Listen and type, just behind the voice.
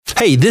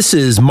Hey, this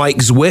is Mike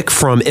Zwick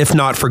from If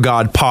Not For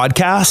God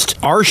podcast.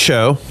 Our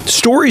show,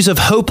 stories of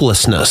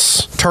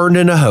hopelessness turned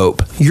into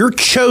hope. Your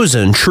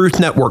chosen Truth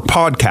Network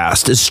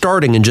podcast is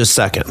starting in just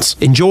seconds.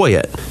 Enjoy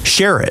it,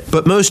 share it,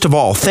 but most of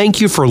all,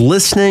 thank you for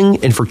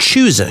listening and for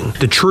choosing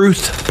the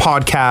Truth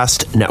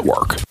Podcast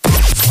Network.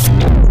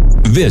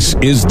 This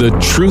is the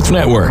Truth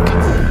Network.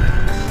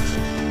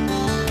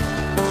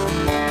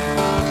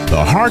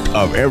 The heart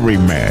of every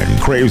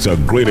man craves a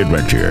great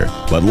adventure,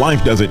 but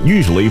life doesn't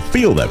usually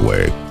feel that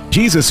way.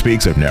 Jesus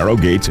speaks of narrow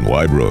gates and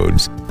wide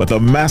roads, but the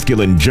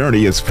masculine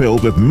journey is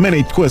filled with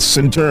many twists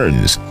and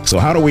turns. So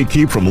how do we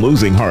keep from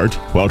losing heart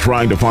while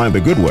trying to find the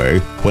good way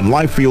when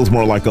life feels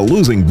more like a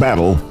losing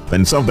battle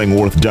than something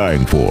worth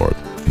dying for?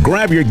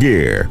 Grab your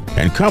gear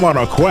and come on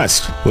a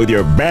quest with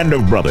your band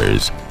of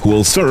brothers who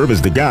will serve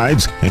as the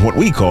guides in what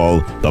we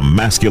call the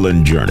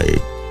masculine journey.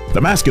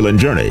 The masculine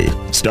journey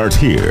starts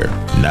here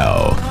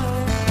now.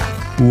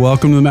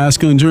 Welcome to the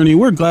Masculine Journey.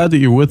 We're glad that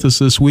you're with us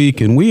this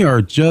week, and we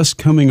are just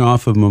coming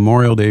off of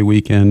Memorial Day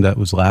weekend. That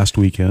was last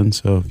weekend,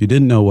 so if you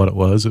didn't know what it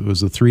was a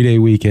 3-day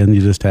weekend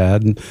you just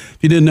had. And if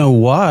you didn't know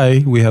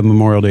why we have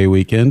Memorial Day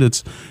weekend,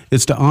 it's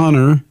to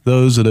honor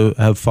those that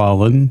have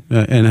fallen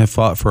and have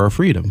fought for our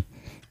freedom.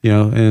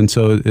 And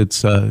so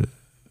it's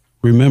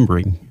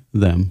remembering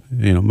them,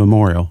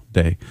 Memorial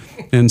Day.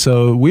 And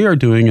so we are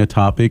doing a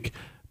topic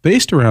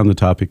based around the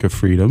topic of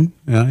freedom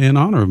in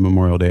honor of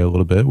Memorial Day a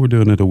little bit. We're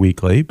doing it a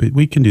week late, but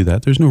we can do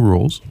that. There's no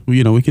rules.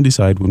 We can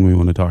decide when we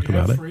want to talk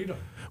about it.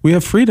 We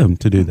have freedom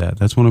to do that.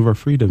 That's one of our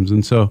freedoms.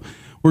 And so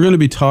we're going to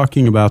be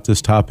talking about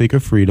this topic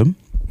of freedom.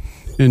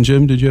 And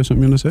Jim, did you have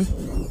something you want to say?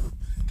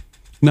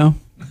 No?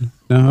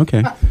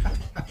 Okay.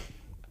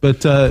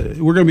 But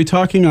we're going to be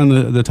talking on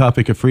the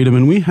topic of freedom,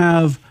 and we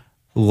have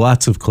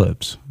lots of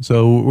clips.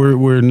 So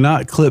we're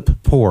not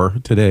clip poor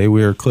today.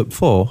 We are clip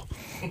full.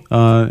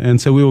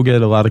 And so we will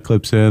get a lot of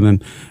clips in,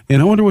 and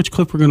I wonder which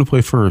clip we're going to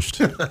play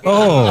first.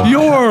 Oh,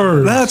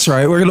 yours! That's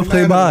right. We're going to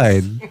play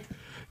mine.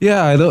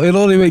 Yeah, it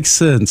only makes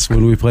sense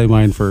when we play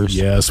mine first.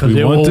 Yes,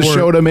 we want the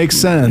show to make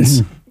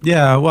sense.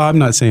 Yeah, well, I'm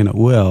not saying it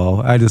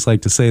will. I just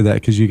like to say that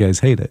because you guys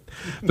hate it.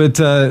 But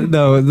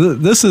no,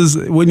 this is,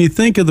 when you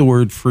think of the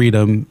word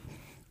freedom,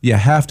 you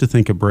have to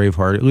think of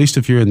Braveheart. At least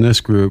if you're in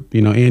this group,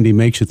 Andy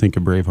makes you think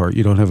of Braveheart.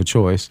 You don't have a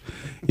choice.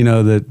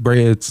 That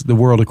it's the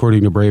world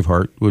according to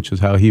Braveheart, which is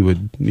how he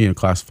would,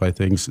 classify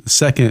things.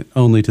 Second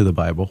only to the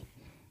Bible.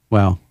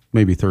 Well,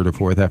 maybe third or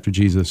fourth after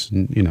Jesus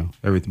and,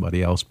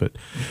 everybody else. But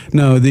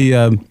no,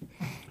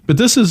 but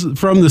this is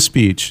from the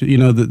speech,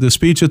 the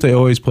speech that they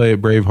always play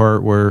at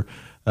Braveheart where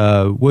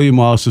William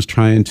Wallace is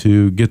trying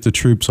to get the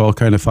troops all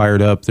kind of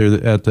fired up.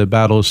 They're at the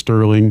Battle of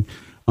Stirling.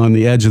 On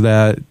the edge of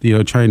that,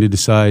 trying to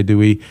decide, do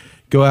we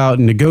go out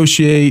and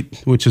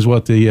negotiate, which is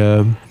what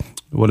the,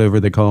 whatever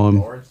they call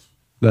them,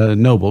 the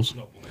nobles.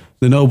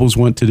 The nobles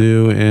want to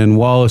do, and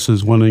Wallace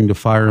is wanting to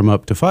fire them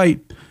up to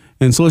fight.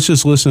 And so let's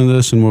just listen to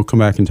this, and we'll come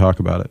back and talk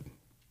about it.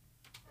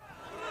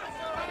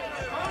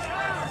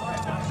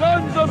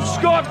 Sons of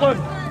Scotland,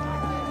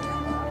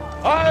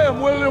 I am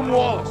William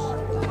Wallace.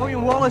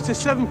 William Wallace is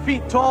 7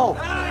 feet tall.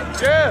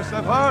 Yes,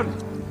 I've heard.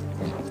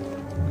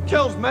 He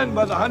kills men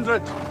by the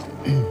hundred.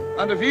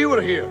 And if he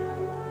were here,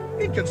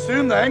 he'd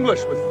consume the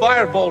English with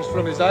fireballs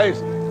from his eyes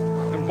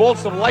and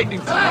bolts of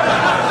lightning. I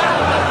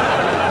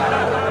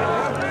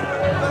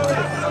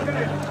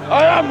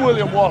am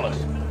William Wallace.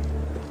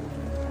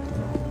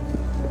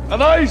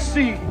 And I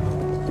see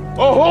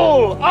a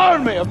whole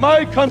army of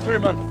my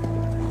countrymen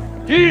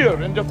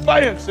here in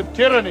defiance of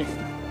tyranny.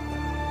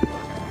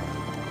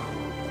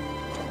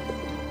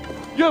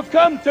 You've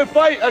come to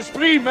fight as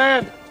free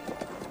men.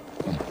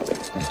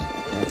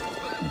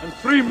 And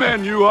free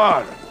men you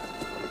are.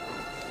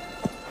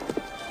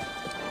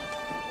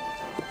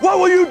 What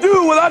will you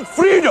do with that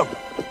freedom?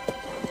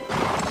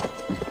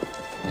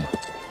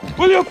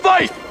 Will you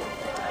fight?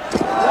 Fight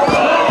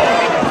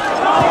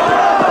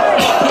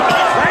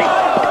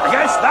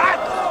against that?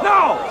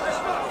 No!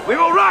 We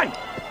will run!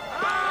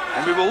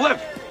 And we will live.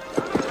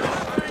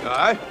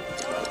 Aye.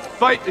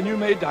 Fight and you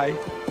may die.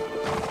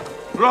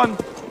 Run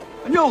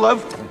and you'll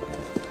live.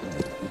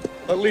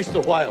 At least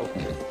a while.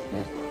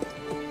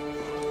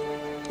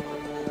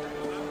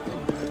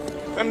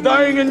 And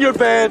dying in your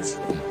beds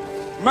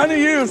many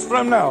years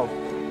from now,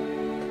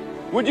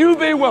 would you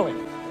be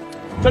willing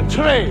to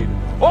trade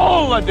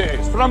all the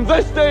days from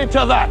this day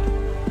to that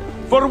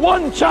for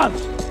one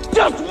chance,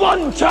 just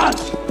one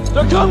chance,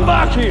 to come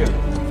back here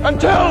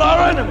and tell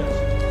our enemies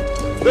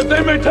that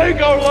they may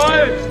take our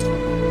lives,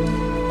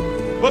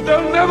 but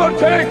they'll never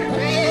take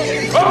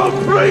our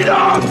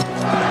freedom?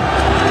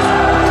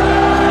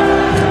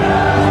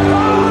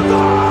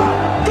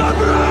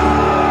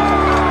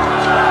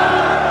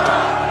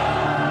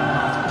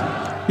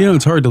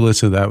 It's hard to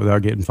listen to that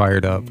without getting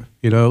fired up.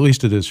 At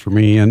least it is for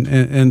me.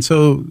 And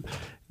so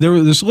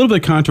there's a little bit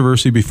of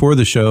controversy before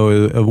the show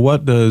of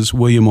what does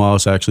William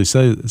Wallace actually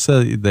say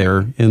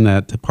there in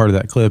that part of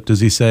that clip. Does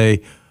he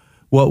say,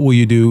 what will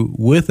you do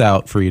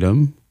without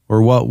freedom,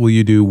 or what will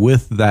you do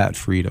with that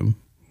freedom?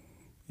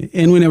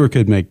 And we never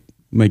could make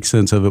make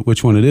sense of it,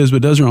 which one it is, but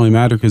it doesn't really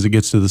matter because it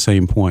gets to the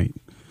same point.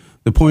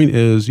 The point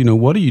is,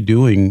 what are you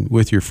doing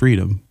with your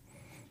freedom?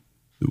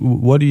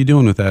 What are you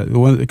doing with that?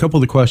 A couple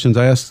of the questions,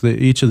 I asked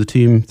each of the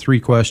team 3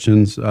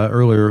 questions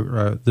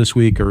earlier this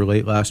week or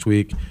late last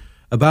week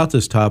about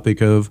this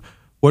topic of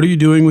what are you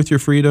doing with your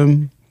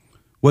freedom?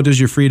 What does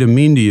your freedom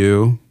mean to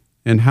you?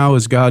 And how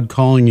is God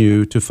calling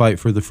you to fight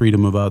for the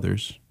freedom of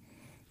others?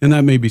 And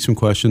that may be some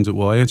questions that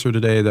we'll answer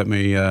today. That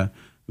may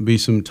be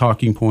some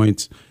talking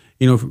points.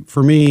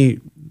 For me,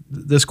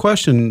 this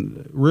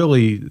question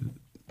really,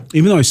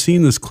 even though I've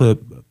seen this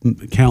clip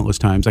countless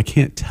times, I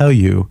can't tell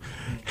you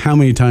how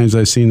many times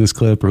I've seen this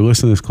clip or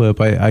listened to this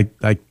clip.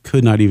 I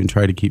could not even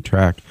try to keep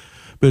track.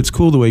 But it's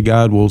cool the way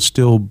God will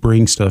still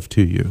bring stuff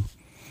to you.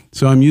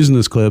 So I'm using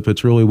this clip.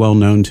 It's really well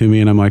known to me,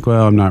 and I'm like,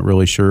 well, I'm not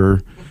really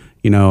sure.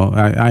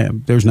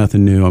 There's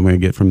nothing new I'm going to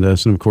get from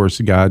this. And of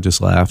course, God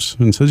just laughs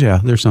and says, yeah,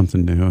 there's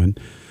something new. And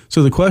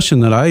so the question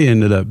that I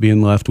ended up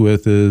being left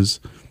with is,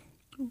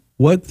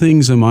 what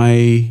things am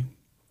I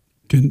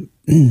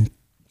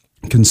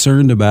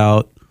concerned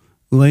about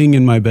laying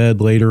in my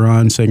bed later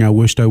on saying, I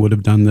wished I would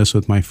have done this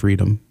with my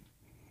freedom?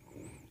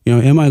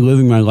 Am I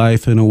living my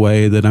life in a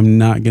way that I'm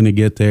not going to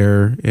get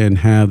there and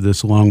have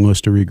this long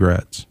list of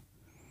regrets?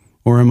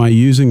 Or am I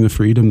using the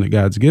freedom that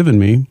God's given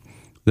me,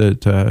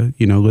 that,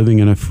 living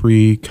in a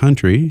free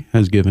country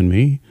has given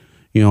me,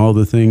 all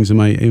the things,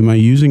 am I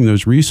using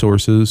those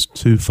resources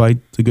to fight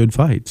the good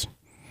fights?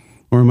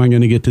 Or am I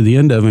going to get to the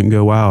end of it and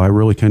go, wow, I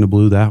really kind of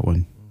blew that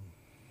one?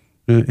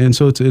 And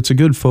so it's a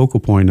good focal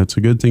point. It's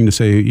a good thing to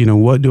say,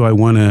 what do I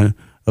want to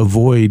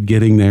avoid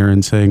getting there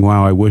and saying,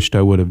 wow, I wished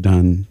I would have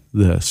done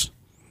this?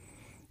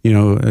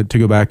 To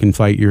go back and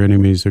fight your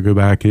enemies, or go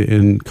back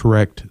and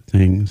correct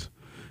things.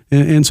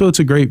 And so it's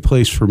a great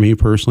place for me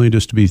personally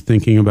just to be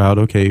thinking about,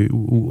 okay,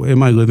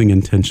 am I living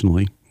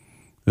intentionally?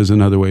 Is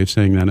another way of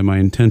saying that. Am I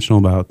intentional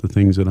about the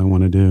things that I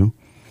want to do?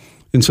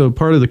 And so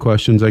part of the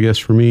questions, I guess,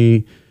 for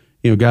me,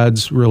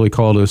 God's really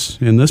called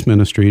us in this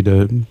ministry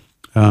to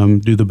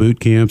do the boot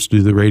camps,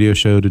 do the radio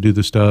show, to do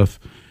the stuff.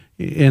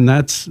 And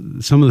that's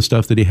some of the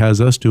stuff that he has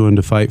us doing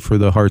to fight for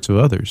the hearts of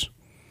others.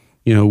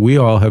 We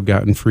all have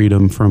gotten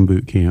freedom from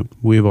boot camp.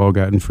 We've all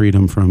gotten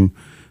freedom from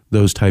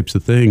those types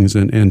of things.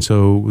 And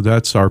so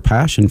that's our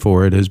passion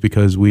for it, is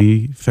because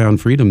we found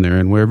freedom there.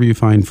 And wherever you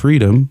find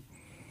freedom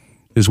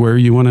is where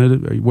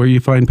you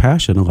find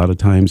passion a lot of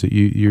times, that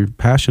you're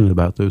passionate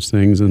about those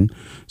things. And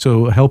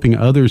so helping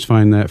others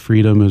find that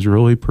freedom is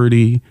really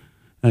pretty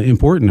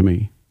important to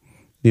me.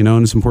 And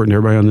it's important to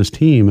everybody on this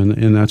team.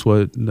 And that's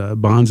what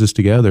bonds us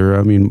together.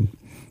 I mean,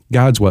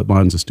 God's what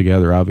bonds us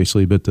together,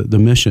 obviously, but the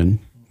mission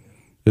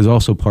is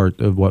also part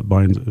of what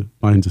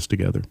binds us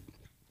together.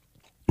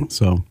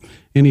 So,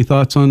 any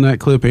thoughts on that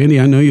clip? Andy,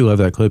 I know you love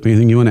that clip.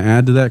 Anything you want to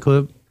add to that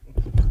clip?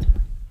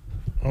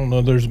 I don't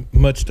know. There's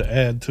much to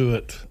add to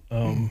it.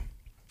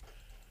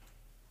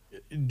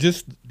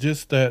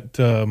 Just that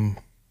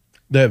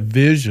that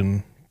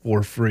vision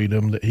for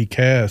freedom that he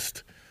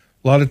cast.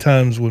 A lot of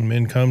times when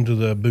men come to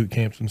the boot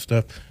camps and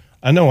stuff,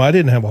 I know I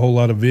didn't have a whole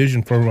lot of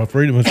vision for my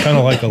freedom. It was kind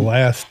of like a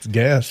last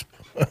gasp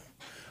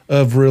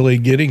of really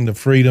getting the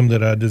freedom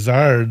that I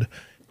desired,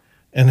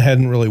 and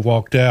hadn't really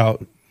walked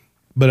out.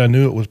 But I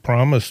knew it was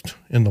promised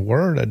in the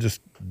Word. I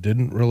just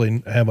didn't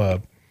really have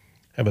a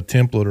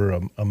template or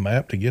a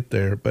map to get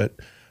there. But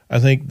I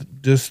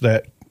think just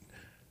that,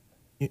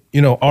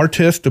 our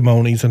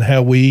testimonies and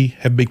how we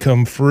have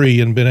become free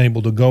and been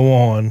able to go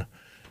on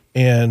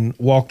and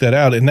walk that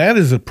out, and that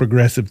is a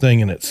progressive thing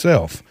in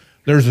itself.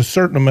 There's a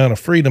certain amount of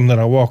freedom that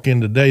I walk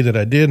in today that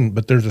I didn't,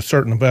 but there's a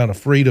certain amount of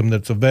freedom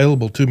that's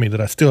available to me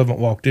that I still haven't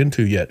walked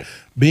into yet.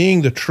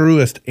 Being the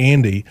truest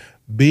Andy,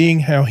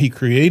 being how he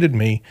created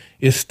me,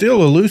 is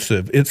still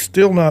elusive. It's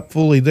still not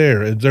fully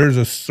there. There's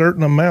a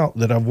certain amount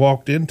that I've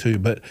walked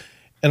into,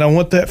 and I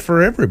want that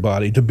for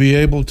everybody to be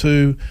able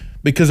to,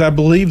 because I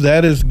believe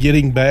that is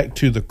getting back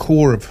to the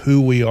core of who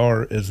we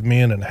are as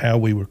men and how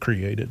we were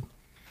created.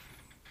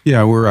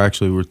 Yeah, we're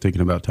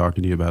thinking about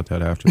talking to you about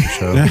that after the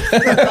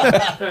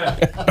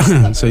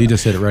show. So you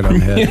just hit it right on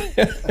the head.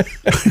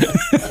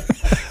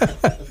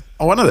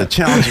 One of the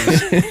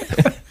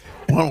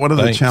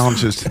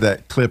challenges to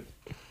that clip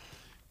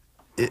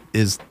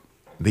is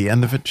the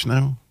end of it,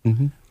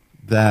 mm-hmm.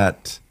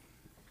 that,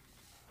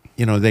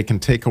 they can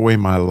take away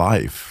my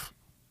life,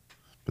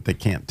 but they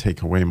can't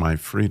take away my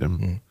freedom.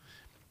 Mm-hmm.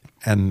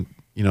 And,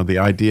 the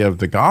idea of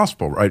the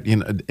gospel, right?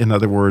 In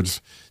other words,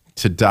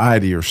 to die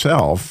to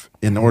yourself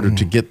in order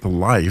to get the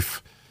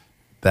life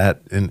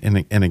that,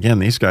 and again,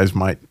 these guys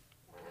might,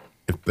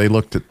 if they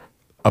looked at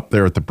up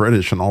there at the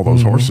British and all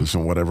those horses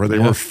and whatever, they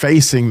were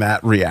facing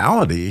that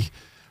reality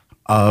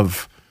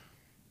of,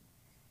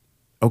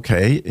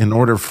 okay, in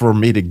order for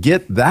me to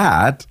get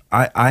that,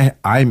 I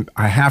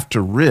have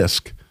to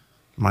risk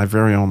my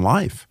very own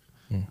life,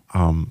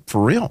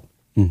 for real.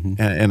 Mm-hmm.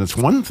 And it's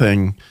one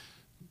thing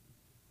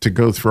to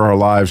go through our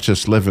lives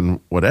just living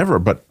whatever,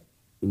 but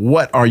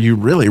what are you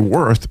really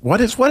worth?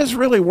 What is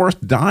really worth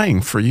dying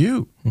for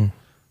you,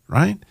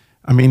 right?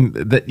 I mean,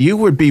 that you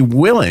would be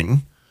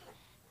willing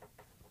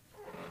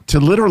to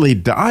literally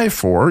die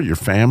for your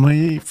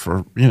family,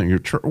 for your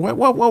church.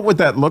 What would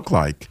that look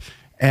like?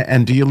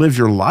 And do you live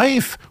your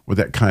life with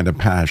that kind of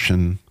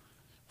passion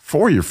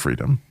for your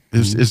freedom?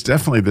 Is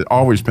definitely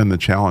always been the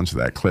challenge of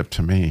that clip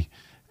to me.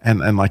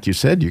 And like you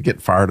said, you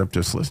get fired up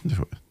just listening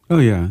to it. Oh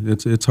yeah,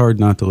 it's hard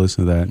not to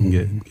listen to that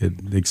and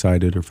get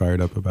excited or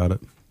fired up about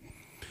it.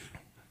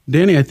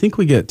 Danny, I think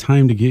we get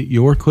time to get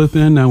your clip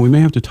in. Now, we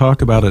may have to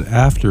talk about it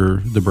after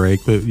the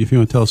break, but if you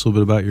want to tell us a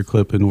little bit about your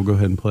clip, and we'll go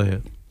ahead and play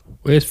it.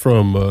 Well, it's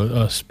from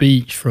a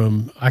speech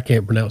from, I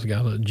can't pronounce the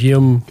guy,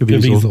 Jim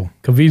Caviezel.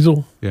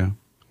 Caviezel? Yeah.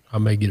 I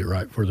may get it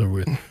right for the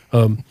with.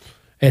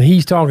 And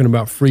he's talking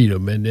about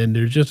freedom, and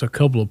there's just a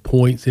couple of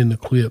points in the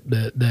clip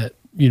that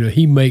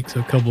he makes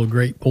a couple of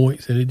great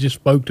points, and it just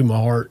spoke to my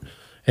heart.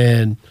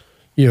 And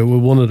with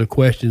one of the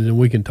questions, and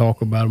we can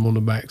talk about them on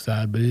the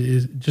backside, but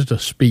it's just a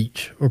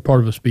speech or part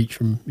of a speech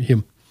from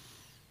him.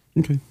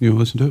 Okay, you want to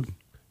listen to it?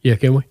 Yeah,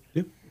 can we?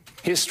 Yep.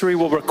 History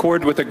will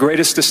record with the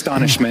greatest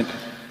astonishment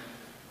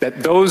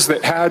that those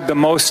that had the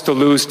most to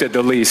lose did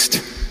the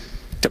least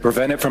to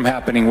prevent it from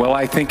happening. Well,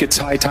 I think it's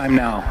high time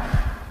now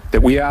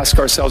that we ask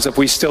ourselves if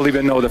we still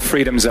even know the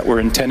freedoms that were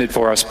intended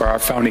for us by our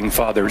founding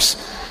fathers.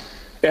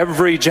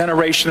 Every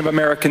generation of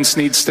Americans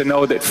needs to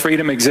know that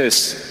freedom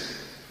exists.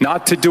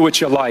 Not to do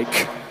what you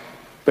like,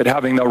 but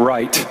having the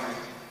right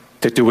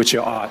to do what you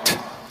ought.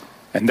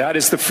 And that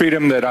is the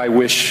freedom that I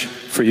wish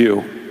for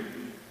you.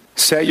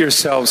 Set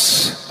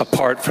yourselves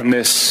apart from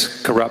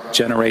this corrupt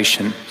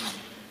generation.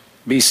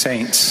 Be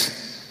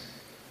saints.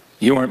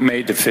 You weren't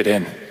made to fit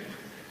in.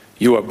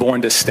 You are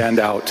born to stand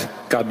out.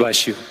 God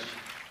bless you.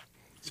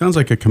 Sounds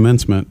like a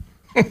commencement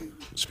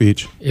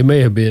speech. It may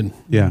have been.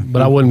 Yeah.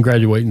 But I wasn't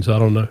graduating, so I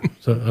don't know.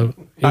 So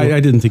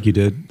I didn't think you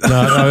did. No,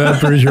 I'm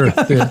pretty sure.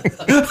 Yeah.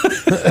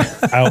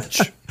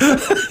 Ouch.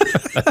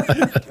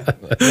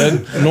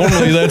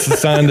 Normally that's a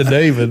sign to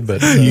David,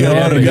 but he's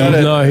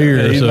not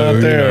here. He's so,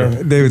 not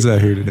there. David's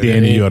not here today.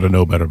 Danny, you ought to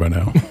know better by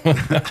now.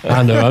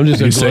 I know. I'm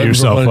just you set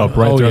yourself up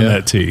right there on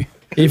that tee.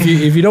 If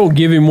you don't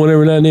give him one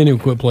every now and then, he'll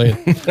quit playing.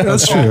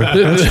 That's true.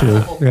 That's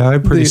true. Yeah,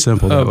 I'm pretty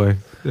simple that way.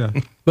 Yeah.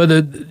 But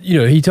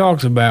he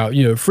talks about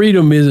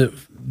freedom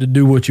isn't to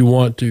do what you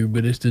want to,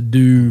 but it's to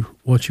do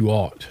what you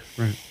ought.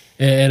 Right.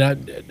 And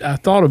I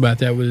thought about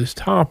that with this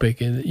topic,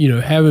 and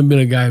having been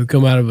a guy who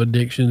come out of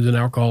addictions and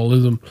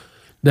alcoholism,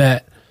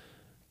 that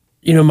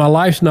my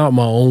life's not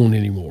my own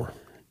anymore,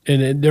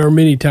 and there are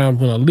many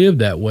times when I lived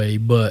that way.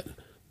 But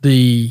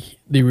the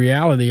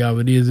reality of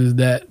it is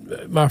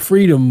that my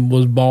freedom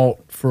was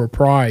bought for a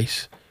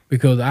price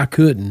because I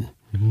couldn't,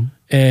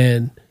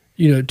 and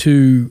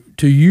to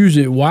use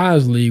it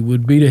wisely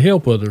would be to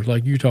help others,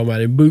 like you're talking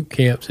about in boot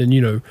camps,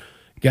 and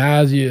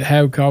guys, you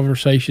have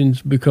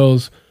conversations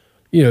because.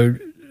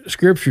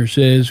 Scripture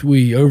says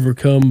we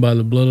overcome by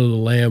the blood of the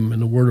Lamb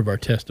and the word of our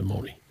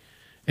testimony.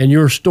 And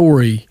your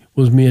story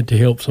was meant to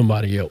help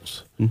somebody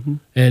else. Mm-hmm.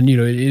 And, it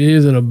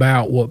isn't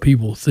about what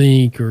people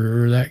think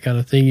or that kind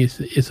of thing.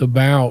 It's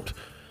about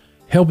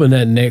helping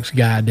that next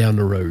guy down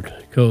the road.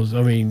 Because,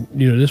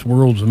 this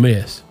world's a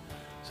mess.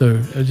 So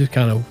that's just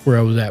kind of where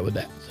I was at with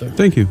that. So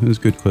thank you. It was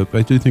a good clip.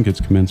 I do think it's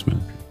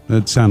commencement.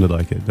 That sounded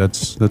like it.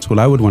 That's what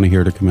I would want to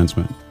hear at a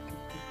commencement.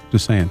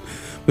 Just saying.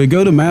 But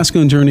go to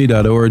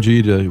masculinejourney.org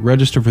to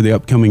register for the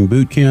upcoming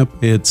boot camp.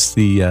 It's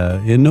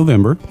in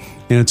November,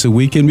 and it's a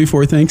weekend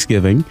before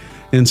Thanksgiving.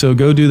 And so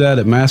go do that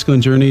at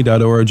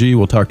masculinejourney.org.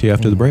 We'll talk to you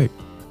after the break.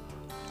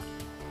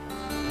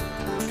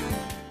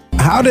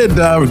 How did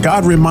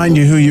God remind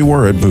you who you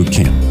were at boot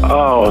camp?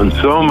 Oh, in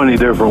so many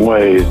different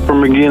ways,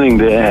 from beginning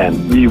to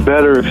end. You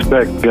better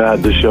expect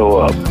God to show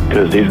up,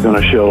 because he's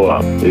going to show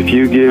up. If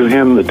you give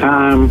him the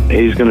time,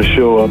 he's going to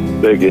show up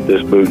big at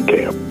this boot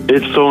camp.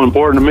 It's so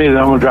important to me that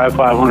I'm going to drive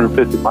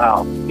 550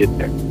 miles to get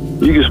there.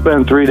 You can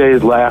spend 3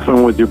 days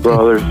laughing with your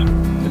brothers,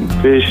 and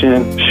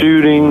fishing,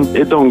 shooting.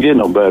 It don't get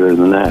no better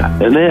than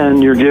that. And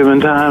then you're given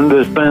time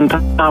to spend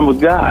time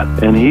with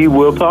God, and he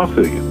will talk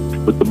to you.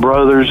 With the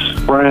brothers,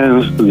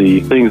 friends, the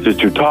things that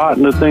you're taught,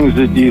 and the things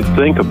that you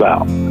think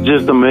about.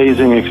 Just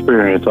amazing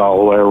experience all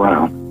the way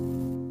around.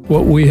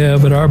 What we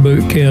have at our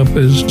boot camp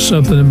is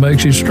something that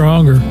makes you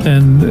stronger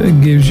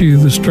and gives you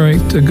the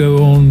strength to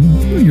go on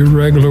your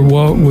regular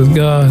walk with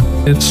God.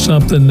 It's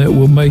something that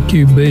will make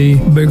you be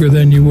bigger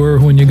than you were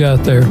when you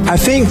got there. I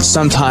think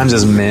sometimes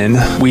as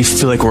men, we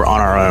feel like we're on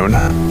our own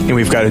and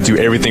we've got to do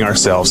everything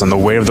ourselves, and the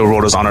weight of the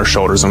world is on our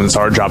shoulders, and it's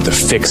our job to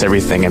fix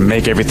everything and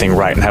make everything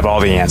right and have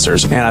all the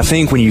answers. And I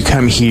think when you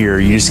come here,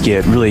 you just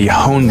get really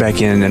honed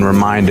back in and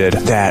reminded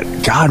that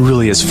God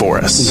really is for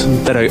us,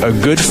 that a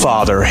good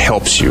father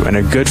helps you, and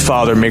a good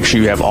father makes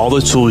sure you have all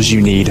the tools you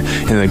need,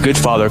 and the good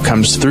father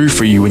comes through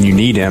for you when you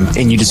need him,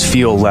 and you just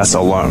feel less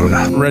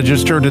alone.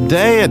 Register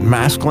today at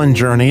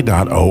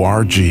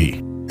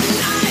masculinejourney.org.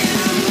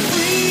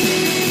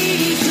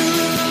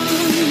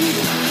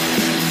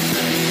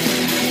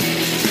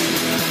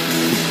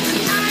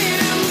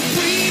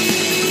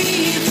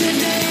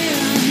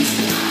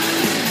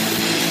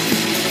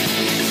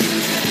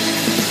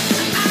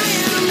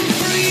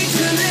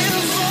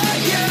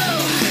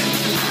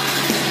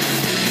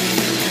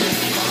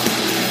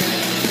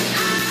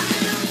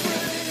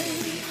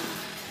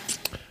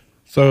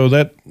 So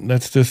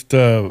that's just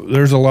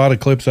there's a lot of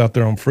clips out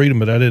there on freedom,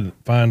 but I didn't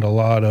find a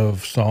lot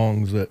of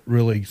songs that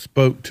really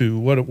spoke to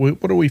what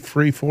are we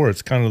free for.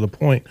 It's kind of the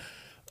point,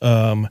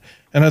 and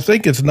I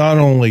think it's not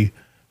only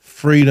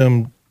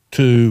freedom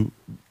to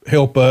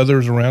help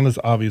others around us.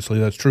 Obviously,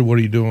 that's true. What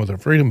are you doing with our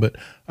freedom? But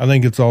I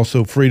think it's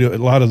also free to. A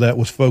lot of that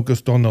was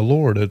focused on the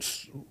Lord.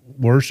 It's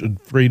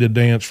worship, free to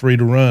dance, free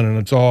to run, and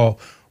it's all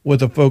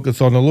with a focus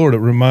on the Lord.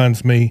 It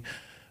reminds me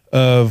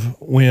of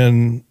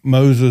when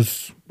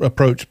Moses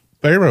approached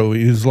Pharaoh.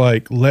 He's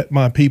like, let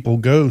my people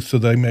go so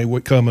they may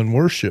come and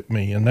worship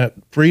me. And that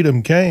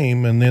freedom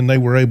came, and then they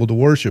were able to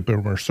worship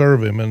him or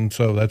serve him. And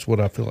so that's what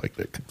I feel like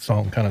that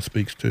song kind of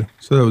speaks to.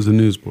 So that was the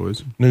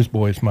Newsboys.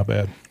 Newsboys, my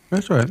bad.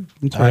 That's right.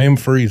 I Am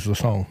Free is the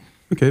song.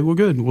 Okay, well,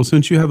 good. Well,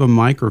 since you have a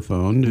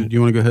microphone, do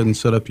you want to go ahead and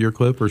set up your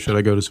clip, or should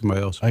I go to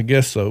somebody else? I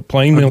guess so.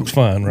 Plain milk's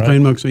fine, right?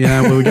 Plain milk's,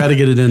 yeah. Well, we got to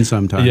get it in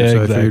sometime. Yeah,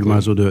 so exactly. I figured might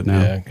as well do it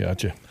now. Yeah,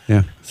 gotcha.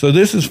 Yeah. So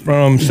this is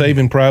from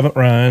Saving Private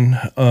Ryan.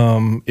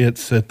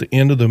 It's at the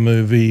end of the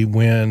movie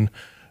when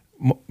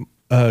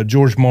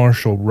George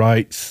Marshall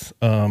writes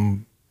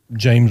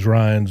James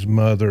Ryan's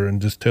mother and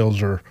just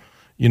tells her,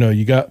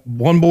 you got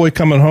one boy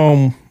coming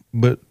home,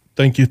 but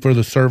thank you for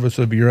the service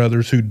of your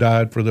others who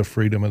died for the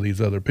freedom of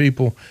these other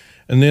people.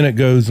 And then it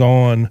goes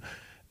on,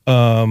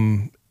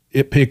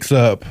 it picks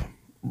up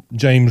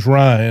James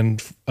Ryan,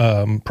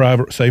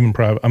 Private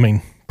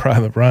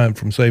Ryan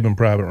from Saving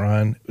Private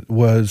Ryan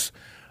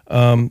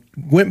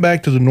went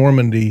back to the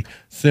Normandy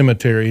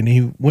cemetery, and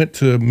he went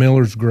to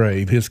Miller's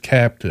grave, his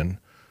captain,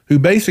 who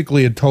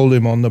basically had told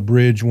him on the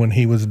bridge when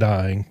he was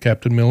dying,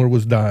 Captain Miller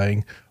was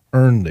dying,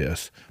 earn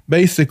this.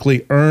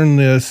 Basically, earn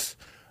this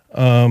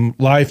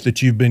life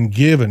that you've been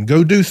given.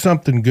 Go do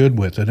something good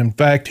with it. In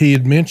fact, he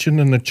had mentioned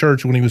in the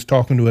church when he was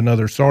talking to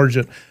another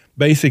sergeant,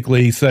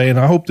 basically saying,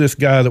 I hope this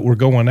guy that we're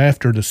going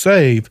after to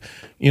save,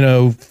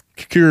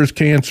 cures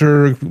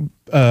cancer,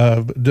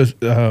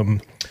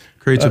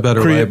 creates a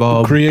better light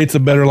bulb. Creates a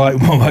better light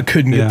bulb. I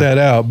couldn't get that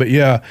out. But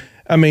yeah,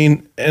 I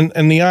mean,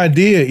 and the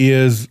idea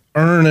is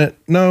earn it.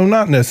 No,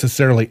 not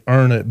necessarily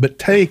earn it, but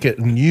take it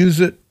and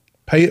use it,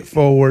 pay it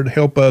forward,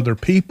 help other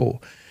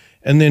people.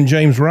 And then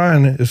James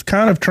Ryan is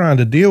kind of trying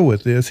to deal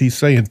with this. He's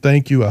saying,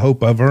 thank you, I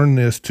hope I've earned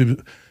this to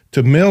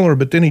Miller.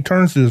 But then he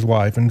turns to his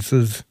wife and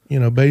says,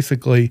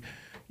 basically,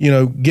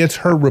 gets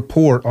her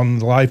report on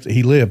the life that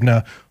he lived.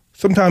 Now,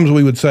 sometimes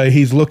we would say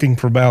he's looking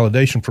for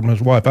validation from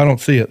his wife. I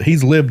don't see it.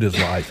 He's lived his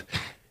life.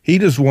 He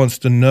just wants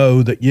to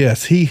know that,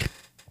 yes, he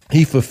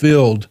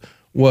fulfilled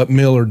what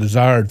Miller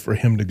desired for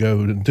him to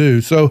go and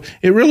do. So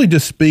it really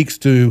just speaks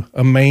to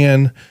a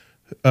man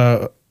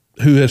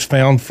who has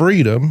found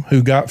freedom,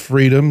 who got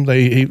freedom.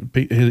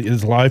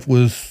 His life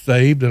was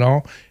saved and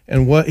all,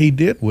 and what he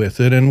did with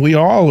it. And we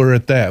all are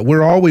at that.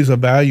 We're always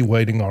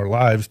evaluating our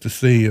lives to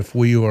see if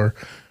we are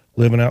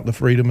living out the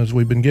freedom as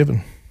we've been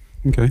given.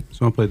 Okay,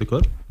 so I'll play the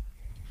clip.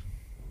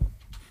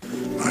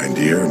 My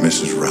dear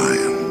Mrs.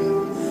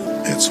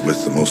 Ryan, it's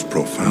with the most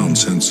profound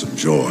sense of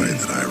joy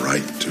that I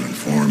write to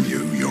inform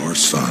you your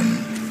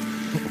son,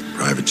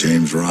 Private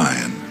James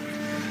Ryan,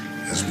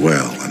 is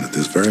well and at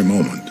this very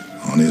moment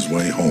on his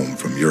way home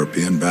from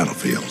European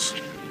battlefields.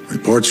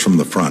 Reports from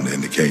the front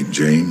indicate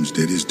James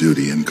did his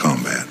duty in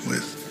combat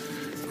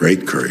with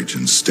great courage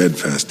and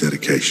steadfast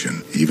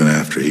dedication, even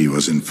after he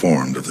was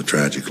informed of the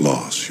tragic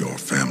loss your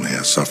family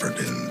has suffered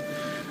in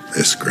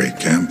this great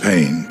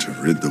campaign to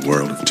rid the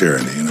world of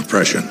tyranny and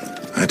oppression.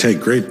 I take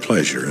great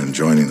pleasure in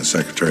joining the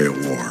Secretary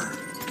of War,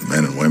 the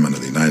men and women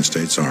of the United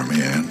States Army,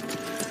 and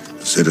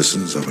the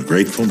citizens of a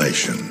grateful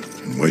nation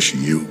in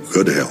wishing you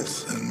good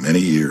health and many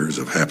years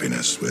of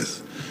happiness with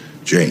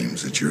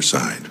James at your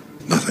side.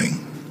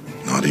 Nothing,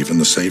 not even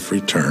the safe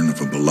return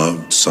of a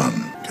beloved son,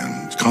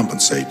 can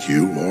compensate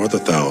you or the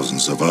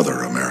thousands of other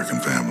American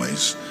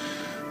families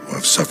who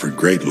have suffered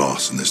great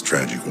loss in this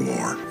tragic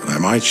war. But I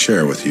might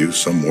share with you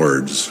some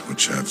words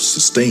which have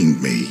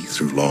sustained me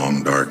through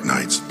long, dark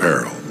nights of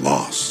peril,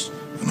 loss,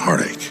 and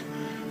heartache.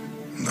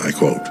 And I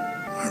quote,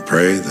 I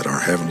pray that our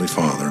Heavenly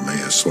Father may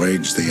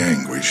assuage the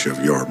anguish of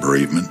your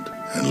bereavement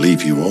and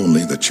leave you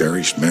only the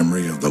cherished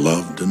memory of the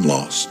loved and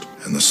lost,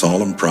 and the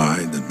solemn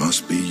pride that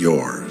must be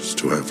yours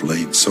to have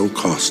laid so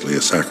costly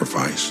a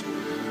sacrifice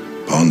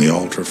upon the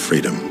altar of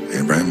freedom.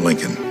 Abraham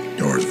Lincoln,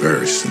 yours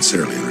very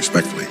sincerely and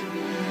respectfully,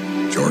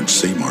 George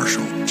C.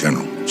 Marshall,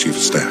 General, Chief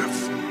of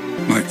Staff.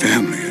 My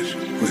family is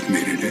with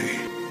me today.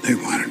 They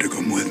wanted to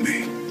come with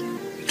me.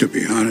 To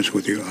be honest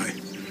with you,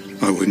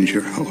 I wasn't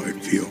sure how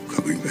I'd feel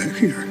coming back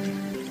here.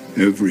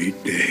 Every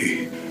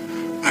day,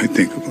 I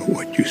think about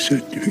what you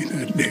said to me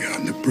that day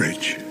on the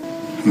bridge.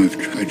 I've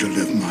tried to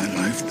live my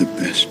life the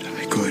best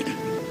I could.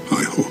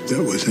 I hope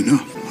that was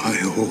enough. I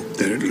hope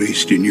that at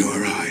least in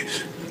your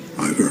eyes,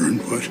 I've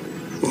earned what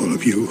all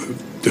of you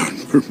have done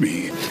for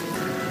me.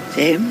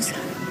 James,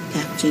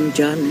 Captain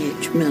John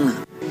H.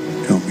 Miller.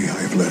 Tell me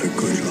I've led a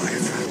good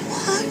life.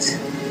 What?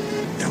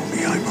 Tell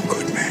me I'm a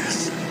good man.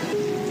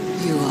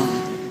 You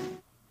are.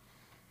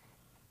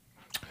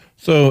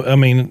 So, I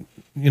mean,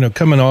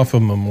 coming off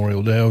of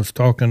Memorial Day, I was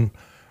talking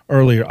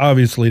earlier,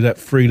 obviously that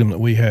freedom that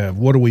we have,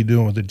 what are we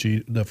doing with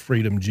the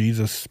freedom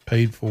Jesus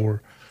paid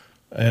for,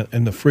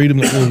 and the freedom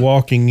that we're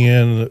walking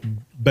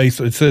in?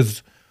 Basically, it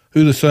says,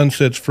 "Who the Son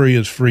sets free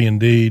is free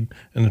indeed,"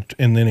 and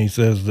then he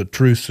says, "The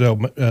truth shall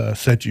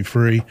set you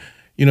free."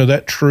 You know,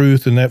 that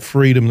truth and that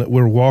freedom that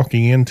we're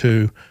walking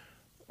into.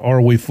 Are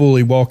we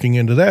fully walking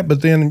into that?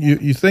 But then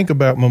you think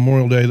about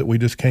Memorial Day that we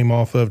just came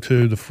off of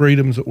too, the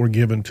freedoms that were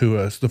given to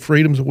us, the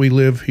freedoms that we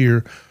live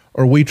here.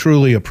 Are we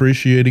truly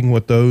appreciating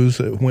what those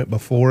that went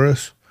before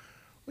us?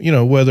 You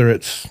know, whether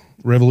it's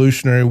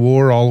Revolutionary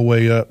War all the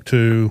way up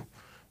to,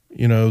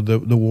 you know,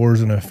 the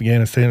wars in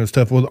Afghanistan and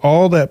stuff, with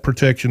all that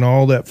protection,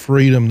 all that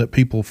freedom that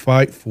people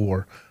fight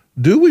for,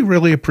 do we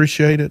really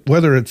appreciate it?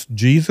 Whether it's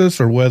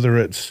Jesus or whether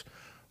it's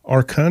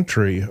our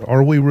country,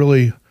 are we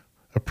really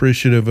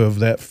appreciative of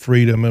that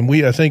freedom? And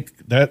I think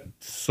that's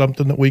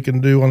something that we can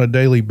do on a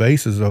daily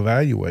basis,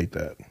 evaluate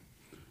that.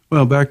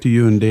 Well, back to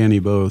you and Danny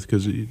both,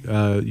 because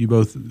you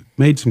both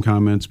made some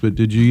comments, but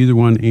did you either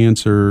one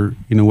answer,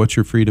 you know, what's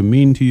your freedom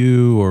mean to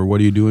you, or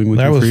what are you doing with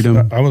your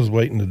freedom? I was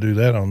waiting to do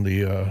that on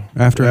the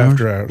after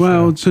hours.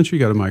 Well, since you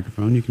got a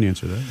microphone, you can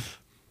answer that.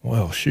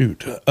 Well,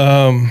 shoot.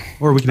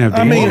 Or we can have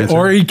Danny answer.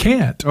 Or he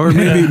can't. Or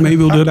maybe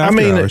we'll do it after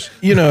hours.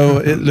 You know,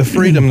 the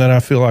freedom that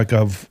I feel like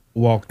I've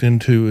walked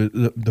into,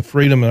 the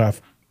freedom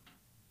that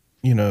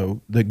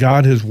that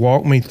God has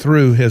walked me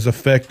through has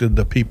affected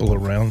the people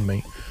around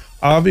me.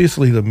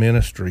 Obviously, the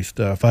ministry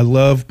stuff, I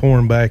love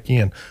pouring back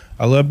in.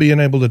 I love being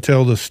able to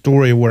tell the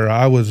story of where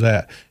I was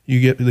at. You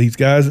get these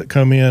guys that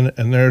come in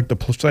and they're at the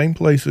same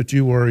place that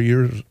you were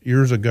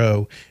years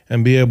ago,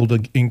 and be able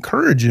to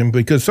encourage them,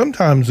 because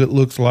sometimes it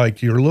looks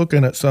like you're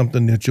looking at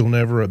something that you'll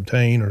never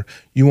obtain, or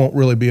you won't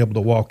really be able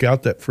to walk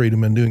out that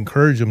freedom, and to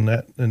encourage them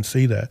that and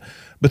see that.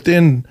 But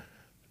then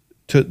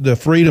to the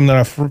freedom that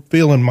I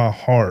feel in my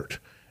heart,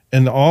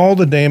 and all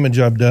the damage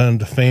I've done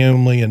to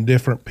family and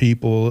different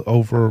people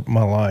over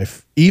my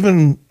life,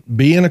 even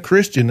being a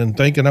Christian and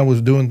thinking I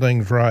was doing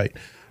things right,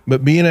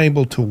 but being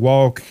able to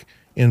walk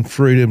in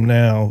freedom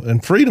now.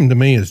 And freedom to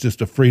me is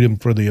just a freedom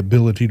for the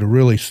ability to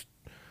really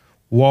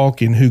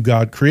walk in who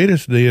God created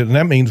us to be, and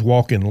that means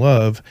walk in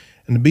love,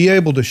 and to be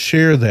able to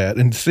share that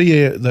and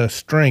see the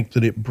strength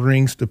that it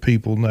brings to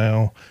people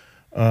now.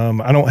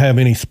 I don't have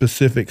any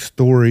specific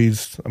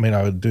stories. I mean,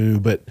 I would do,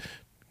 but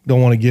don't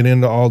want to get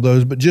into all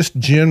those. But just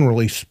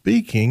generally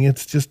speaking,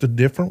 it's just a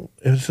different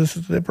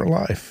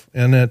life,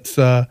 and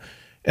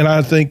and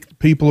I think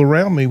people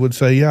around me would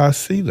say, "Yeah, I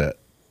see that.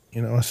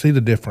 You know, I see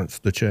the difference,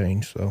 the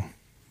change." So,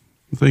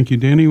 thank you,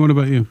 Danny. What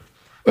about you?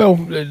 Well,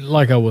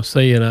 like I was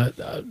saying,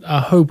 I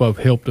hope I've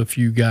helped a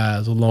few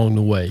guys along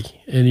the way,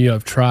 and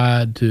I've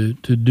tried to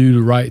do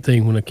the right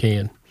thing when I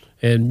can,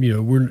 and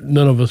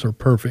none of us are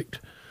perfect,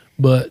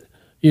 but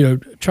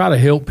try to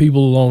help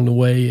people along the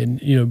way, and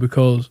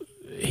because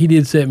He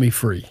did set me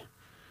free,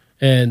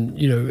 and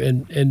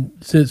and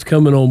since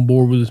coming on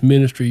board with this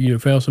ministry,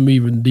 found some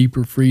even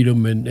deeper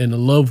freedom, and I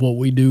love what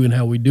we do and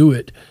how we do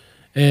it,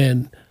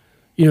 and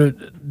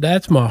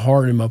that's my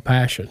heart and my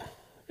passion,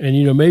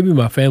 and maybe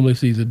my family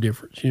sees a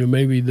difference,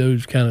 maybe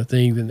those kind of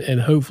things,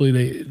 and hopefully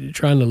they're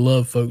trying to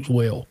love folks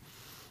well,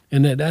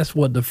 and that's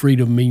what the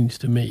freedom means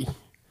to me.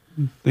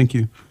 Thank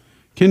you.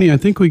 Kenny, I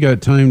think we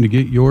got time to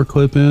get your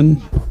clip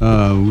in.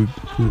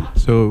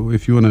 So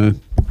if you want to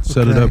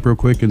set it up real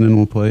quick, and then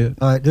we'll play it.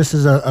 All right, this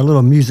is a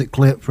little music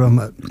clip from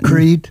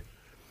Creed,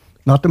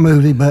 not the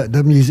movie, but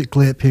the music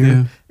clip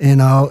here.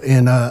 Yeah.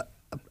 And I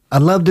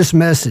love this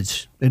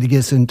message that he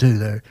gets into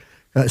there,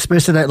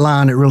 especially that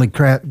line that really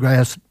grabbed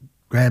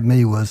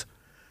me was,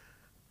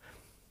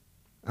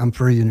 "I'm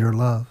free in your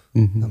love."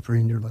 Mm-hmm. I'm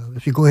free in your love.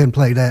 If you go ahead and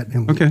play that.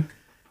 Okay.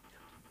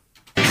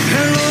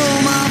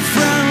 Hello, my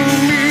friend.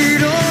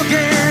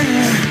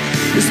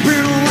 It's been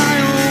a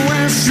while,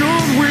 where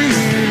should we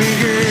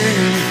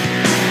begin?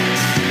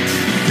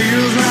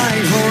 Feels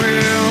like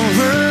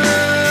forever.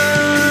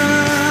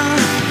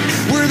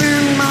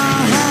 Within my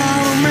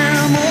heart of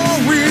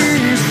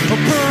memories, a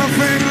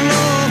perfect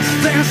love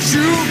that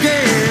you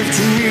gave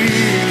to me.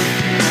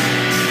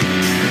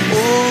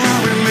 Oh, I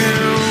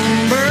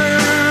remember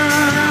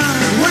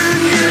when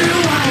you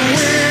are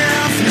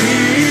with me.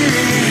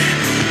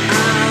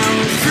 I'm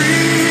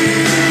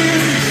free.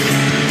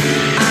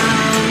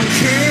 I'm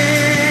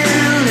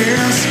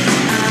careless.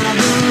 I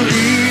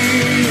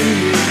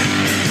believe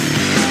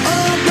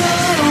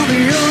above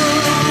the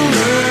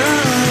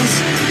others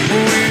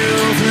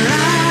will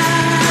fly.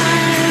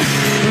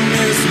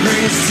 This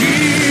brings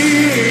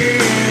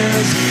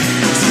tears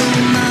to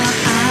my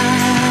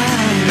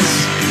eyes.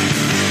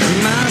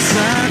 My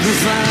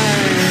sacrifice.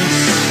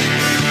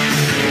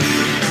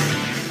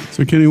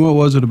 So, Kenny, what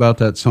was it about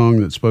that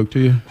song that spoke to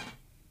you?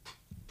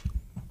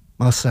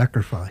 My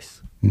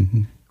sacrifice.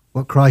 Mm-hmm.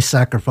 What Christ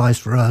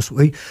sacrificed for us.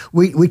 We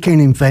can't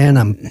even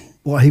fathom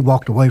what He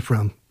walked away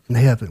from in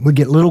heaven. We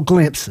get little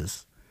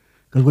glimpses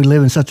because we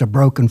live in such a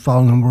broken,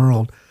 fallen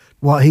world.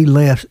 What He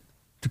left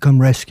to come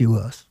rescue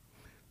us.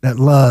 That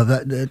love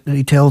that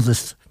He tells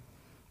us,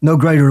 no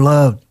greater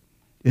love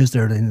is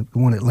there than the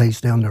one that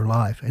lays down their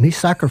life. And He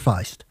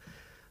sacrificed.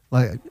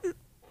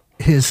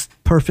 his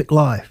perfect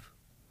life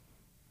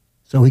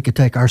so he could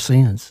take our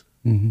sins.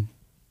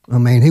 Mm-hmm. I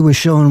mean, he was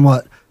showing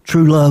what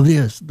true love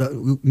is.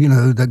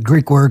 The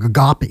Greek word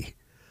agape,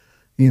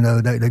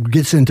 that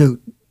gets into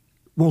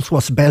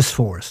what's best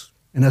for us.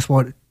 And that's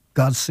what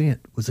God sent,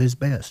 was his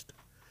best.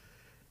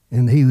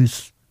 And he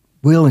was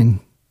willing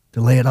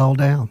to lay it all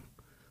down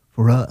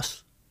for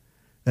us.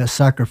 That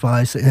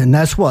sacrifice. And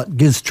that's what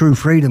gives true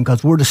freedom,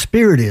 because where the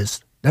Spirit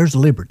is, there's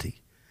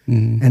liberty.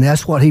 Mm-hmm. And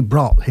that's what he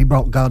brought. He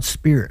brought God's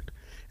Spirit.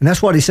 And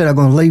that's what he said, I'm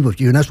going to leave with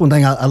you. And that's one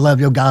thing I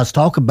love your guys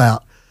talk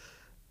about.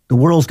 The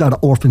world's got an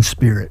orphan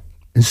spirit.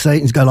 And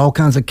Satan's got all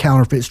kinds of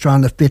counterfeits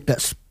trying to fit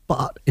that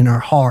spot in our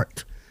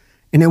heart.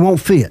 And it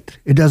won't fit.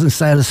 It doesn't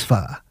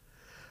satisfy.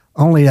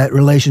 Only that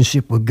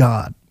relationship with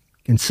God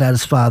can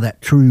satisfy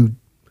that true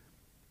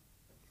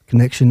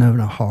connection in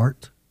our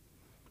heart.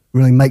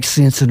 Really makes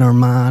sense in our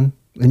mind.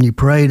 And you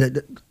pray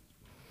that,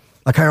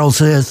 like Harold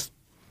says,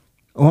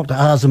 I want the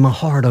eyes of my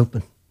heart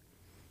open.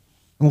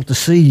 I want to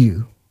see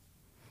you.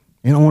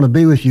 And I want to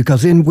be with you,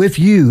 because with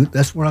you,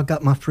 that's where I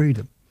got my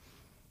freedom.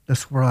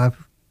 That's where I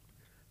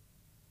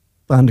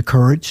find the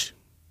courage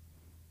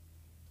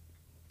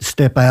to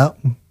step out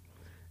and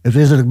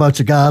visit a bunch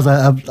of guys.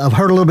 I've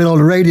heard a little bit on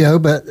the radio,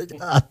 but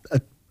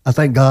I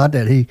thank God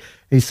that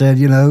he said,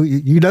 you know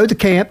the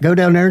camp, go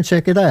down there and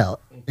check it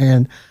out.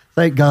 And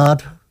thank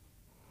God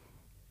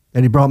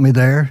that he brought me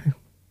there,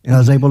 and I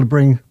was able to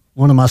bring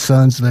one of my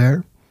sons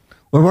there.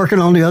 We're working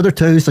on the other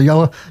two, so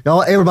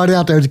y'all, everybody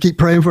out there, to keep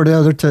praying for the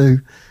other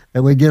two,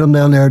 that we get them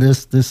down there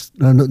this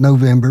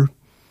November,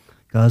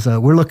 because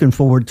we're looking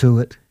forward to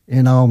it.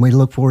 And we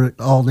look forward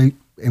to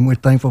and we're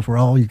thankful for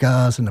all you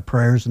guys and the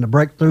prayers and the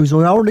breakthroughs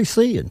we're already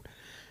seeing,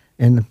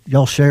 and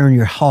y'all sharing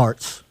your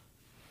hearts,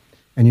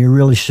 and you're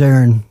really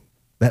sharing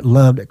that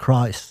love that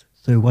Christ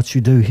through what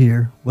you do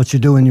here, what you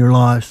do in your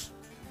lives.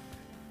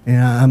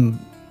 And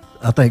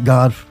I thank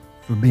God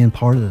for being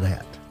part of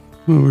that.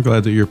 Well, we're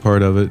glad that you're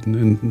part of it,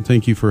 and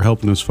thank you for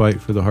helping us fight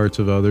for the hearts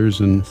of others.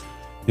 And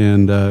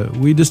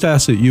we just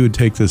ask that you would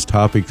take this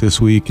topic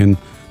this week and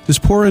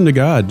just pour into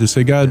God. Just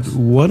say, God,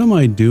 what am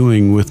I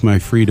doing with my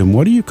freedom?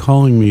 What are you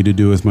calling me to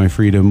do with my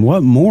freedom?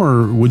 What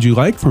more would you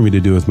like for me to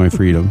do with my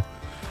freedom?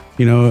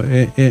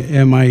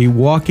 Am I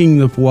walking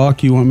the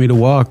walk you want me to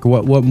walk?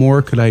 What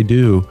more could I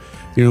do?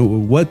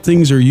 What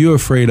things are you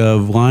afraid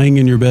of lying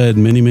in your bed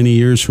many, many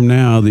years from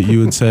now that you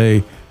would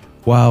say,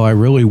 wow, I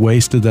really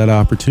wasted that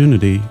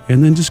opportunity,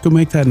 and then just go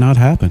make that not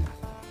happen?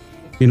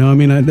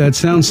 That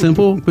sounds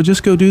simple, but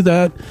just go do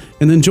that.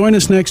 And then join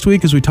us next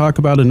week as we talk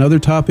about another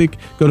topic.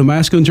 Go to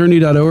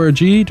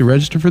masculinejourney.org to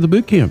register for the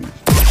boot camp.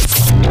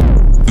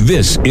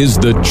 This is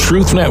the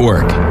Truth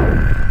Network.